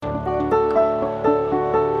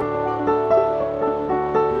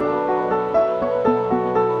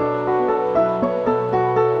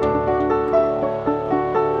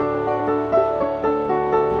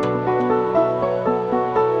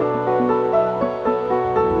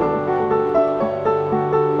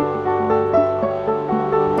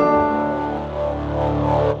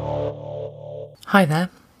Hi there,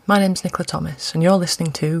 my name's Nicola Thomas and you're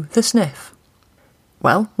listening to The Sniff.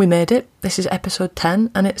 Well, we made it. This is episode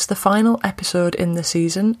 10 and it's the final episode in the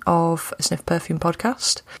season of a Sniff Perfume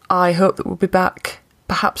podcast. I hope that we'll be back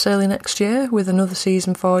perhaps early next year with another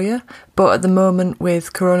season for you, but at the moment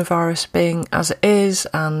with coronavirus being as it is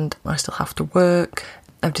and I still have to work,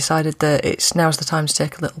 I've decided that now's the time to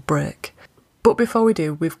take a little break. But before we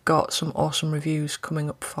do, we've got some awesome reviews coming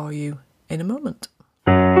up for you in a moment.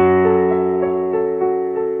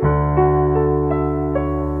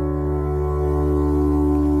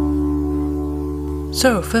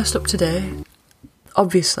 So, first up today,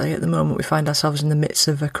 obviously at the moment we find ourselves in the midst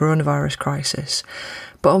of a coronavirus crisis,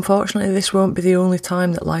 but unfortunately this won't be the only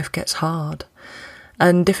time that life gets hard,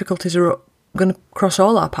 and difficulties are going to cross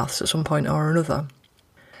all our paths at some point or another.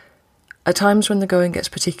 At times when the going gets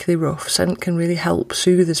particularly rough, scent can really help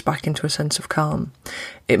soothe us back into a sense of calm.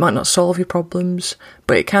 It might not solve your problems,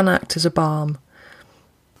 but it can act as a balm.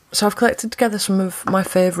 So I've collected together some of my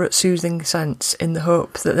favourite soothing scents in the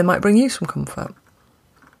hope that they might bring you some comfort.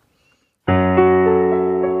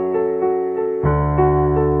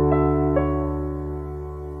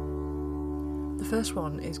 The first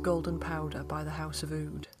one is Golden Powder by the House of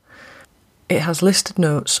Oud. It has listed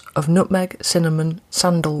notes of nutmeg, cinnamon,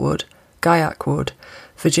 sandalwood, gaiac wood,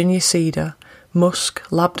 Virginia cedar, musk,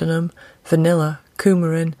 labdanum, vanilla,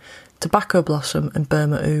 coumarin, tobacco blossom and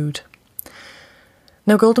Burma oud.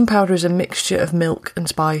 Now, Golden Powder is a mixture of milk and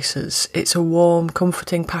spices. It's a warm,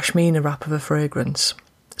 comforting pashmina wrap of a fragrance.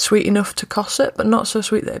 Sweet enough to cosset, but not so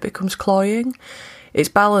sweet that it becomes cloying. It's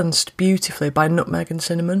balanced beautifully by nutmeg and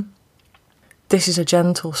cinnamon. This is a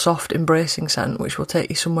gentle, soft, embracing scent which will take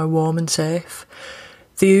you somewhere warm and safe.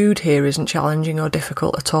 The oud here isn't challenging or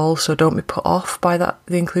difficult at all, so don't be put off by the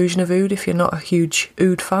inclusion of oud if you're not a huge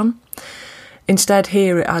oud fan. Instead,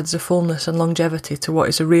 here it adds a fullness and longevity to what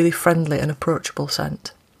is a really friendly and approachable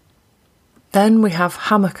scent. Then we have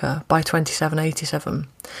Hammocker by 2787.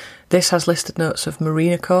 This has listed notes of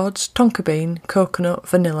marine accords, tonka bean, coconut,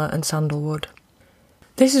 vanilla and sandalwood.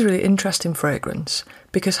 This is a really interesting fragrance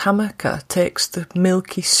because Hammocker takes the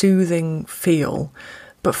milky, soothing feel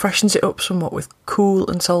but freshens it up somewhat with cool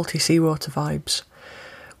and salty seawater vibes.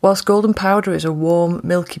 Whilst Golden Powder is a warm,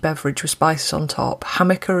 milky beverage with spices on top,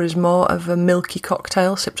 Hammocker is more of a milky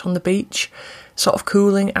cocktail sipped on the beach, sort of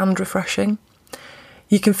cooling and refreshing.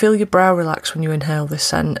 You can feel your brow relax when you inhale this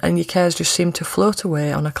scent and your cares just seem to float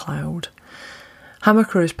away on a cloud.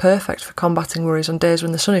 Hammocker is perfect for combating worries on days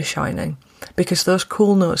when the sun is shining, because those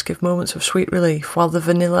cool notes give moments of sweet relief while the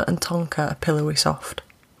vanilla and tonka are pillowy soft.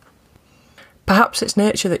 Perhaps it's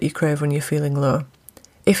nature that you crave when you're feeling low.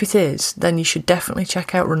 If it is, then you should definitely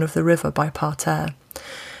check out Run of the River by Parterre.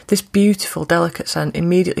 This beautiful, delicate scent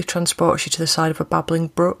immediately transports you to the side of a babbling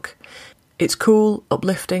brook. It's cool,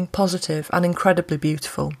 uplifting, positive and incredibly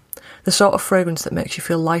beautiful. The sort of fragrance that makes you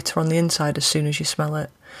feel lighter on the inside as soon as you smell it.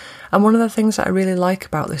 And one of the things that I really like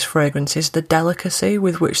about this fragrance is the delicacy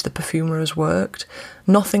with which the perfumer has worked.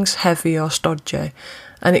 Nothing's heavy or stodgy,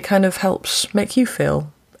 and it kind of helps make you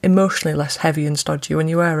feel emotionally less heavy and stodgy when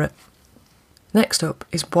you wear it. Next up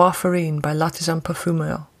is Bois Farine by L'Artisan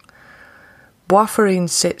Parfumeur. Bois Farine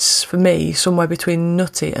sits, for me, somewhere between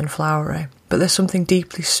nutty and flowery, but there's something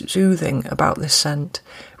deeply soothing about this scent,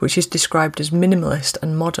 which is described as minimalist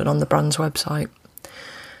and modern on the brand's website.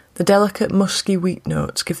 The delicate musky wheat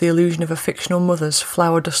notes give the illusion of a fictional mother's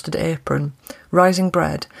flower-dusted apron, rising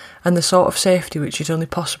bread, and the sort of safety which is only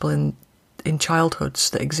possible in childhoods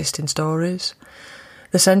that exist in stories.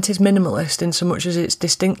 The scent is minimalist in so much as it's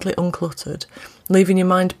distinctly uncluttered, leaving your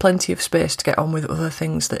mind plenty of space to get on with other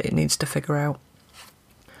things that it needs to figure out.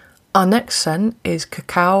 Our next scent is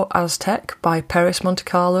Cacao Aztec by Paris Monte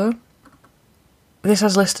Carlo. This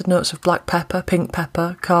has listed notes of black pepper, pink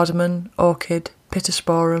pepper, cardamom, orchid,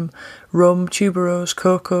 pittosporum, rum, tuberose,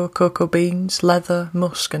 cocoa beans, leather,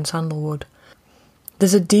 musk and sandalwood.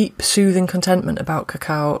 There's a deep, soothing contentment about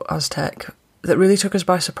Cacao Aztec that really took us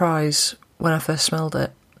by surprise when I first smelled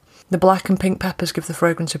it. The black and pink peppers give the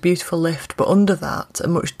fragrance a beautiful lift, but under that, a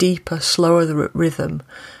much deeper, slower rhythm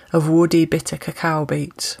of woody, bitter cacao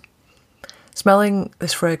beats. Smelling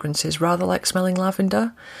this fragrance is rather like smelling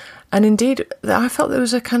lavender, and indeed, I felt there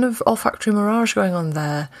was a kind of olfactory mirage going on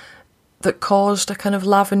there that caused a kind of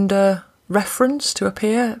lavender reference to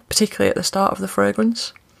appear, particularly at the start of the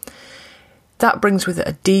fragrance. That brings with it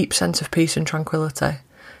a deep sense of peace and tranquility.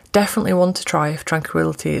 Definitely one to try if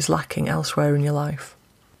tranquility is lacking elsewhere in your life.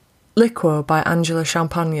 Liqueur by Angela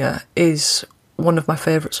Champagne is one of my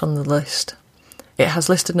favourites on the list. It has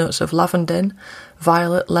listed notes of lavandin,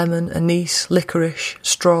 violet, lemon, anise, licorice,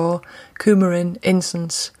 straw, coumarin,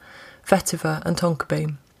 incense, vetiver and tonka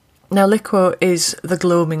bean. Now, liqueur is the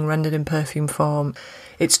gloaming rendered in perfume form.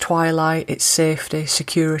 It's twilight, it's safety,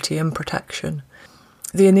 security and protection.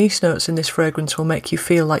 The anise notes in this fragrance will make you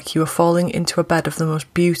feel like you are falling into a bed of the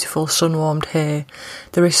most beautiful sun-warmed hay.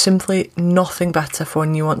 There is simply nothing better for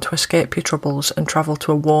when you want to escape your troubles and travel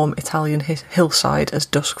to a warm Italian hillside as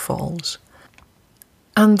dusk falls.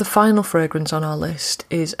 And the final fragrance on our list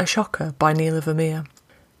is A Shocker by Neela Vermeer.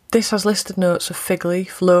 This has listed notes of fig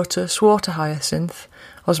leaf, lotus, water hyacinth,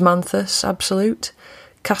 osmanthus absolute,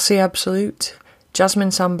 cassie absolute, jasmine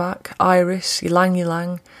sambac, iris, ylang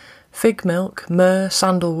ylang, fig milk, myrrh,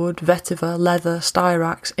 sandalwood, vetiver, leather,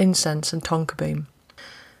 styrax, incense and tonka bean.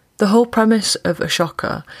 The whole premise of A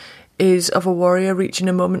Shocker is of a warrior reaching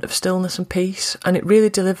a moment of stillness and peace, and it really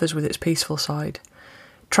delivers with its peaceful side.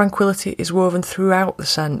 Tranquility is woven throughout the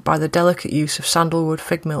scent by the delicate use of sandalwood,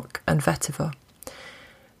 fig milk and vetiver.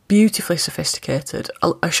 Beautifully sophisticated,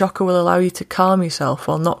 A Shocker will allow you to calm yourself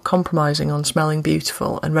while not compromising on smelling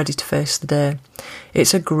beautiful and ready to face the day.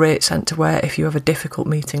 It's a great scent to wear if you have a difficult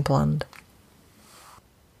meeting planned.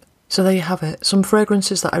 So there you have it, some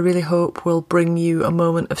fragrances that I really hope will bring you a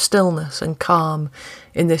moment of stillness and calm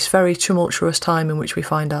in this very tumultuous time in which we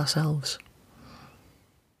find ourselves.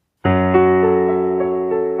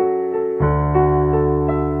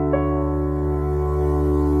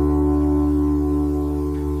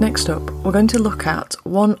 Next up, we're going to look at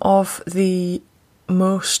one of the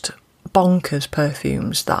most bonkers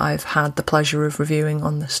perfumes that I've had the pleasure of reviewing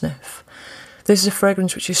on the Sniff. This is a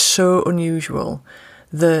fragrance which is so unusual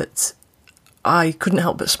that I couldn't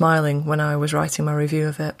help but smiling when I was writing my review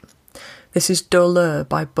of it. This is Doleur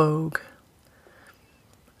by Bogue.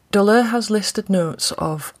 Doleur has listed notes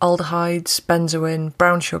of aldehydes, benzoin,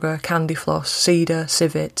 brown sugar, candy floss, cedar,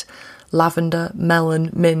 civet, lavender, melon,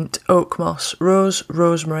 mint, oak moss, rose,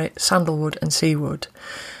 rosemary, sandalwood and seawood.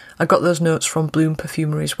 I got those notes from Bloom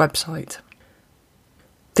Perfumery's website.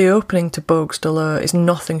 The opening to Bogue's Doleur is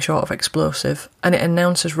nothing short of explosive, and it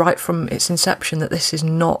announces right from its inception that this is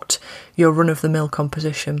not your run-of-the-mill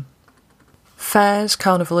composition. Fairs,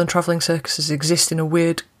 carnival and travelling circuses exist in a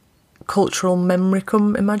weird cultural memory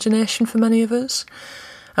cum imagination for many of us,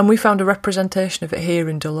 and we found a representation of it here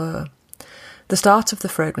in Doleur. The start of the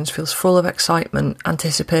fragrance feels full of excitement,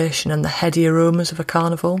 anticipation and the heady aromas of a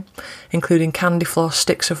carnival, including candy floss,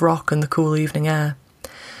 sticks of rock and the cool evening air.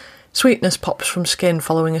 Sweetness pops from skin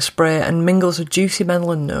following a spray and mingles a juicy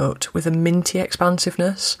melon note with a minty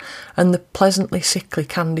expansiveness and the pleasantly sickly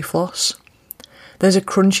candy floss. There's a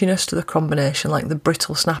crunchiness to the combination, like the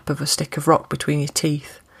brittle snap of a stick of rock between your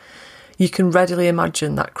teeth. You can readily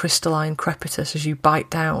imagine that crystalline crepitus as you bite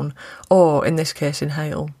down, or, in this case,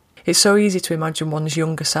 inhale. It's so easy to imagine one's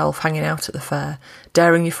younger self hanging out at the fair,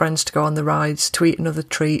 daring your friends to go on the rides, to eat another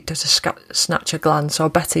treat, to snatch a glance,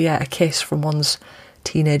 or better yet, a kiss from one's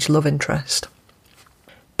teenage love interest.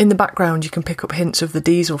 In the background, you can pick up hints of the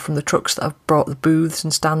diesel from the trucks that have brought the booths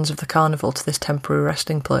and stands of the carnival to this temporary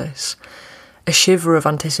resting place. A shiver of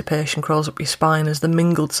anticipation crawls up your spine as the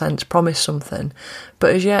mingled scents promise something,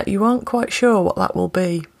 but as yet you aren't quite sure what that will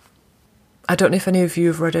be. I don't know if any of you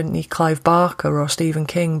have read any Clive Barker or Stephen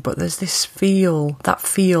King, but there's this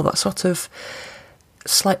that sort of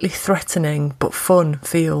slightly threatening but fun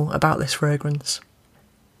feel about this fragrance.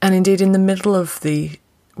 And indeed, in the middle of the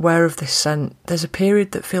wear of this scent, there's a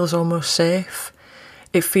period that feels almost safe.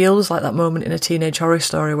 It feels like that moment in a teenage horror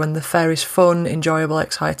story when the fair is fun, enjoyable,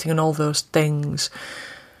 exciting and all those things.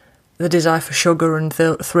 The desire for sugar and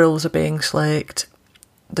thrills are being slaked.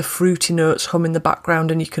 The fruity notes hum in the background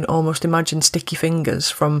and you can almost imagine sticky fingers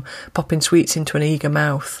from popping sweets into an eager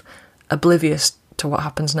mouth, oblivious to what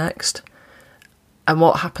happens next. And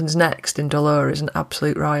what happens next in Doleur is an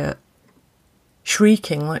absolute riot.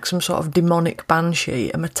 Shrieking like some sort of demonic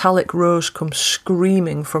banshee, a metallic rose comes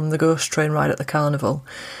screaming from the ghost train ride at the carnival.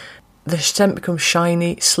 The scent becomes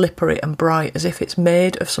shiny, slippery and bright, as if it's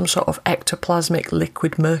made of some sort of ectoplasmic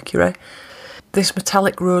liquid mercury. This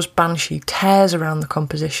metallic rose banshee tears around the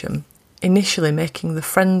composition, initially making the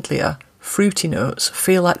friendlier, fruity notes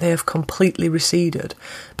feel like they have completely receded,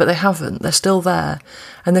 but they haven't, they're still there,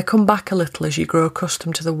 and they come back a little as you grow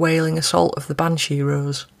accustomed to the wailing assault of the banshee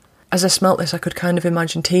rose. As I smelt this, I could kind of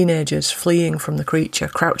imagine teenagers fleeing from the creature,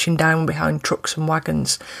 crouching down behind trucks and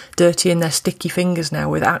wagons, dirtying their sticky fingers now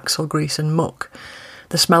with axle grease and muck,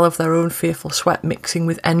 the smell of their own fearful sweat mixing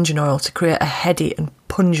with engine oil to create a heady and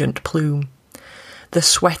pungent plume. The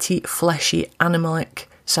sweaty, fleshy, animalic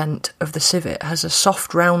scent of the civet has a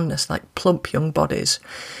soft roundness like plump young bodies,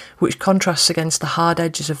 which contrasts against the hard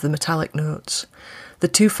edges of the metallic notes. The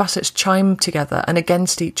two facets chime together and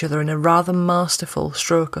against each other in a rather masterful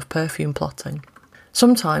stroke of perfume plotting.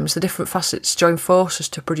 Sometimes the different facets join forces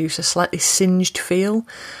to produce a slightly singed feel,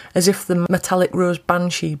 as if the metallic rose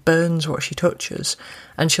banshee burns what she touches,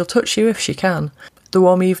 and she'll touch you if she can. The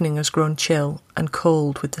warm evening has grown chill and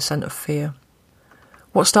cold with the scent of fear.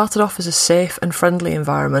 What started off as a safe and friendly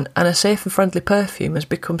environment and a safe and friendly perfume has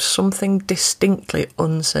become something distinctly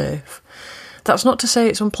unsafe. That's not to say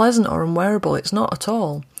it's unpleasant or unwearable, it's not at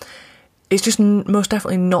all. It's just most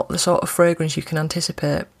definitely not the sort of fragrance you can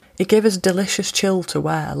anticipate. It gave us a delicious chill to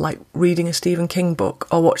wear, like reading a Stephen King book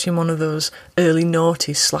or watching one of those early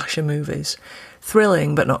noughties slasher movies.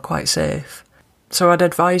 Thrilling, but not quite safe. So I'd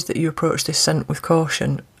advise that you approach this scent with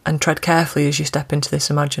caution and tread carefully as you step into this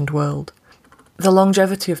imagined world. The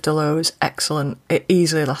longevity of De L'Eau is excellent. It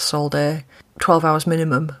easily lasts all day. 12 hours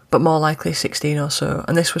minimum, but more likely 16 or so.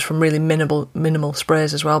 And this was from really minimal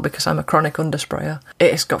sprays as well, because I'm a chronic undersprayer.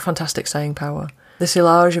 It's got fantastic staying power. The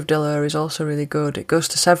silage of De L'Eau is also really good. It goes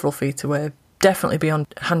to several feet away, definitely beyond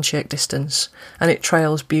handshake distance, and it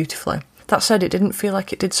trails beautifully. That said, it didn't feel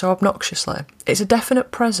like it did so obnoxiously. It's a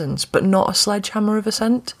definite presence, but not a sledgehammer of a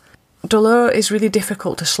scent. De L'Eau is really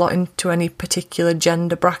difficult to slot into any particular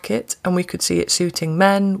gender bracket, and we could see it suiting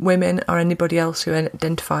men, women, or anybody else who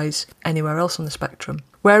identifies anywhere else on the spectrum.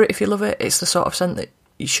 Wear it if you love it. It's the sort of scent that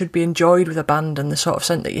you should be enjoyed with abandon, the sort of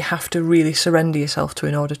scent that you have to really surrender yourself to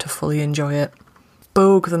in order to fully enjoy it.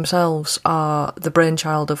 Bogue themselves are the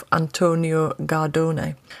brainchild of Antonio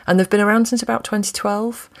Gardone, and they've been around since about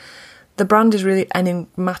 2012. The brand is really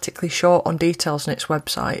enigmatically short on details on its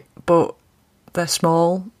website, but their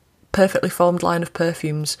small, perfectly formed line of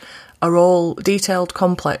perfumes are all detailed,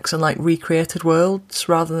 complex and like recreated worlds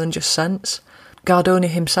rather than just scents. Gardone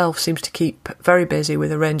himself seems to keep very busy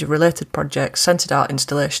with a range of related projects, scented art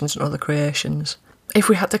installations and other creations. If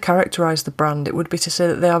we had to characterise the brand, it would be to say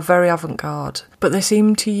that they are very avant-garde, but they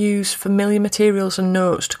seem to use familiar materials and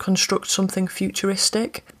notes to construct something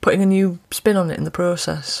futuristic, putting a new spin on it in the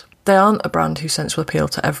process. They aren't a brand whose scents will appeal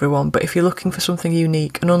to everyone, but if you're looking for something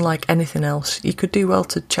unique and unlike anything else, you could do well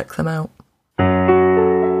to check them out.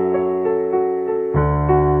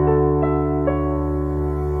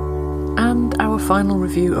 And our final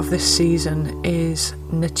review of this season is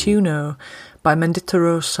Nettuno by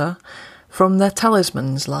Mendittorosa from their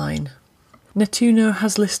Talismans line. Nettuno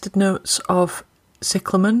has listed notes of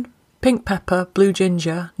cyclamen, pink pepper, blue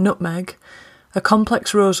ginger, nutmeg, a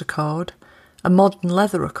complex rose accord, a modern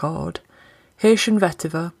leather accord, Haitian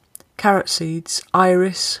vetiver, carrot seeds,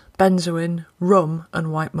 iris, benzoin, rum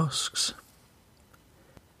and white musks.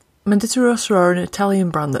 Mendittorosa are an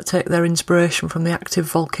Italian brand that take their inspiration from the active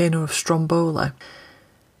volcano of Stromboli.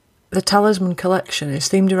 The Talisman collection is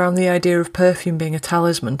themed around the idea of perfume being a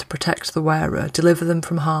talisman to protect the wearer, deliver them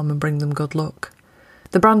from harm and bring them good luck.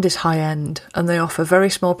 The brand is high-end, and they offer very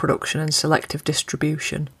small production and selective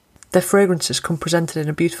distribution. Their fragrances come presented in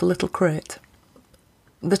a beautiful little crate.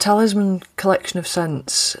 The Talisman collection of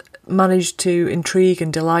scents managed to intrigue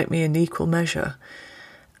and delight me in equal measure,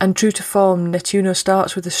 and true to form, Nettuno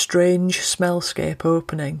starts with a strange smellscape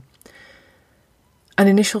opening. An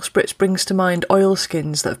initial spritz brings to mind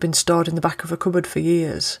oilskins that have been stored in the back of a cupboard for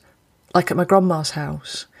years, like at my grandma's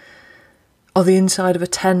house, or the inside of a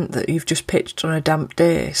tent that you've just pitched on a damp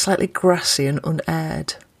day, slightly grassy and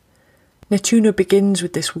unaired. Nettuno begins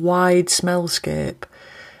with this wide smellscape,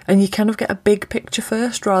 and you kind of get a big picture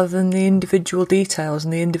first rather than the individual details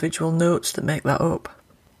and the individual notes that make that up.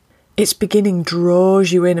 Its beginning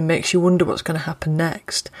draws you in and makes you wonder what's going to happen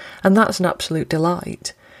next, and that's an absolute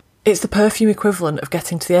delight. It's the perfume equivalent of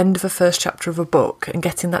getting to the end of a first chapter of a book and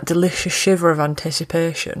getting that delicious shiver of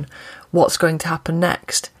anticipation. What's going to happen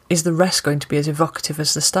next? Is the rest going to be as evocative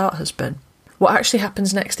as the start has been? What actually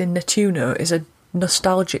happens next in Nettuno is a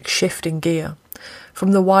nostalgic shift in gear.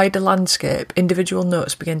 From the wider landscape, individual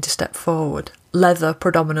notes begin to step forward, leather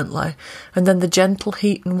predominantly, and then the gentle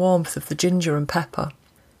heat and warmth of the ginger and pepper.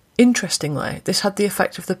 Interestingly, this had the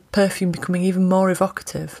effect of the perfume becoming even more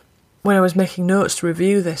evocative. When I was making notes to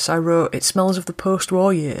review this, I wrote, "It smells of the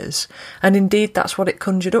post-war years," and indeed that's what it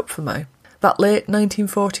conjured up for me. That late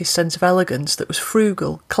 1940s sense of elegance that was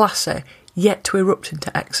frugal, classy, yet to erupt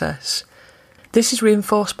into excess. This is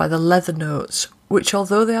reinforced by the leather notes, which,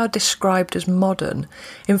 although they are described as modern,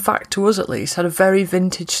 in fact, to us at least, had a very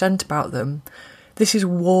vintage scent about them. This is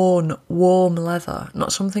worn, warm leather,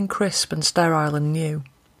 not something crisp and sterile and new.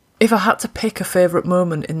 If I had to pick a favourite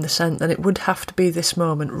moment in the scent, then it would have to be this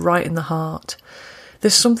moment, right in the heart.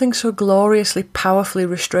 There's something so gloriously, powerfully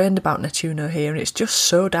restrained about Nettuno here, and it's just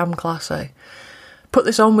so damn classy. Put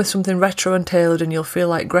this on with something retro and tailored and you'll feel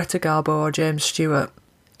like Greta Garbo or James Stewart.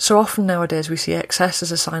 So often nowadays we see excess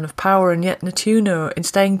as a sign of power, and yet Nettuno, in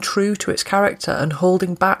staying true to its character and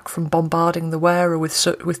holding back from bombarding the wearer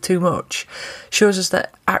with too much, shows us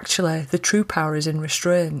that actually the true power is in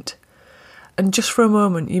restraint. And just for a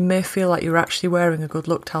moment you may feel like you're actually wearing a good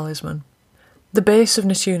luck talisman. The base of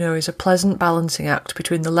Nettuno is a pleasant balancing act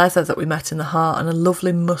between the leather that we met in the heart and a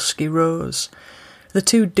lovely musky rose. The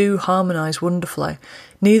two do harmonise wonderfully,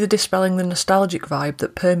 neither dispelling the nostalgic vibe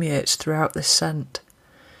that permeates throughout this scent.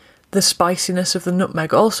 The spiciness of the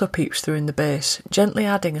nutmeg also peeps through in the base, gently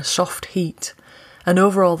adding a soft heat, and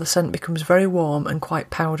overall the scent becomes very warm and quite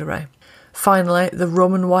powdery. Finally, the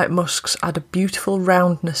rum and white musks add a beautiful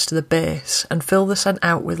roundness to the base and fill the scent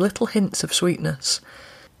out with little hints of sweetness.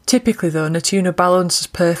 Typically though, Nettuno balances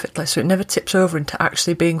perfectly, so it never tips over into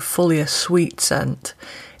actually being fully a sweet scent.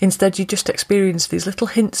 Instead, you just experience these little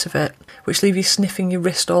hints of it, which leave you sniffing your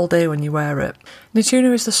wrist all day when you wear it.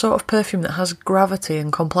 Nettuno is the sort of perfume that has gravity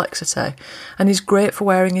and complexity, and is great for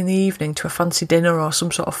wearing in the evening to a fancy dinner or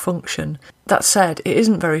some sort of function. That said, it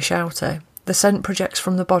isn't very shouty. The scent projects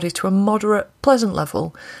from the body to a moderate, pleasant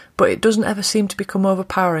level, but it doesn't ever seem to become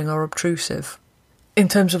overpowering or obtrusive. In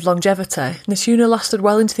terms of longevity, Nettuno lasted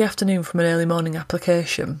well into the afternoon from an early morning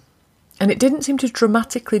application, and it didn't seem to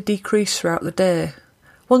dramatically decrease throughout the day.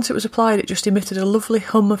 Once it was applied, it just emitted a lovely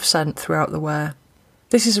hum of scent throughout the wear.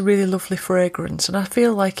 This is a really lovely fragrance, and I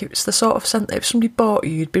feel like it's the sort of scent that if somebody bought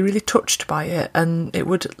you, you'd be really touched by it, and it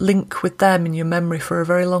would link with them in your memory for a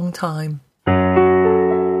very long time.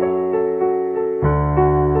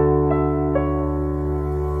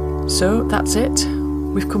 So that's it.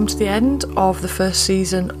 We've come to the end of the first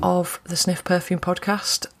season of the Sniff Perfume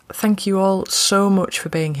podcast. Thank you all so much for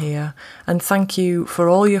being here, and thank you for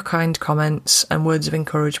all your kind comments and words of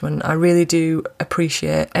encouragement. I really do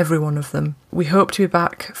appreciate every one of them. We hope to be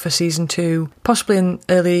back for season 2, possibly in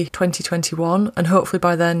early 2021, and hopefully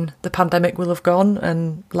by then the pandemic will have gone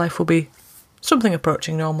and life will be something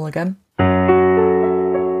approaching normal again.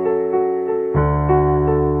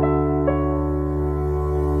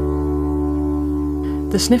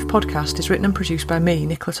 The Sniff podcast is written and produced by me,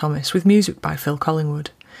 Nicola Thomas, with music by Phil Collingwood.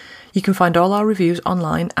 You can find all our reviews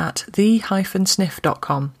online at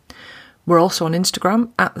the-sniff.com. We're also on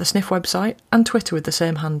Instagram at the Sniff website and Twitter with the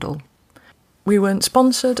same handle. We weren't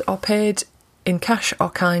sponsored or paid in cash or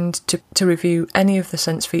kind to review any of the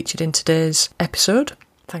scents featured in today's episode.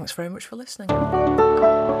 Thanks very much for listening.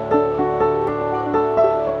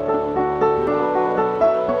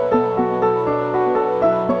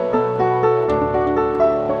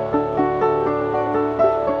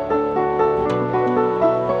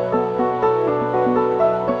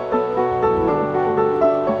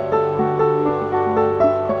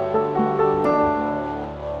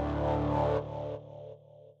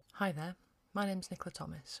 Hi there, my name's Nicola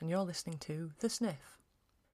Thomas and you're listening to The Sniff.